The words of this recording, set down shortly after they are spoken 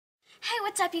Hey,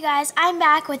 what's up you guys? I'm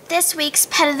back with this week's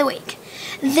Pet of the Week.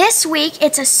 This week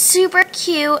it's a super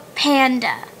cute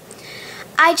panda.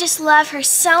 I just love her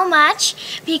so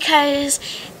much because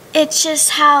it's just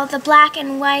how the black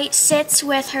and white sits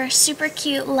with her super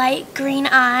cute light green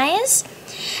eyes.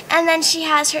 And then she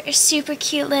has her super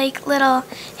cute like little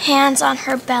hands on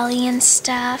her belly and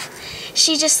stuff.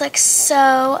 She just looks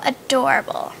so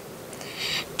adorable.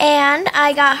 And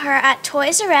I got her at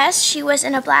Toys R Us. She was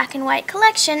in a black and white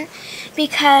collection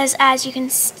because, as you can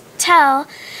tell,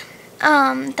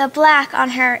 the black on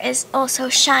her is also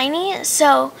shiny,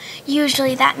 so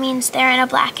usually that means they're in a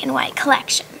black and white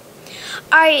collection.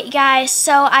 Alright guys,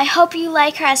 so I hope you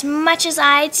like her as much as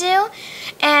I do,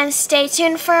 and stay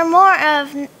tuned for more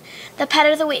of the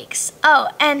Pet of the Weeks. Oh,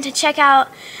 and to check out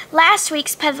last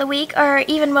week's Pet of the Week, or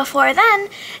even before then,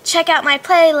 check out my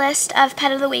playlist of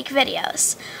Pet of the Week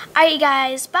videos. Alright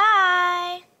guys,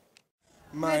 bye!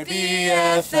 My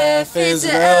BFF is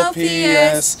an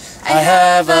LPS. I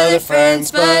have other friends,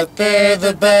 but they're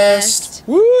the best.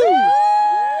 Woo!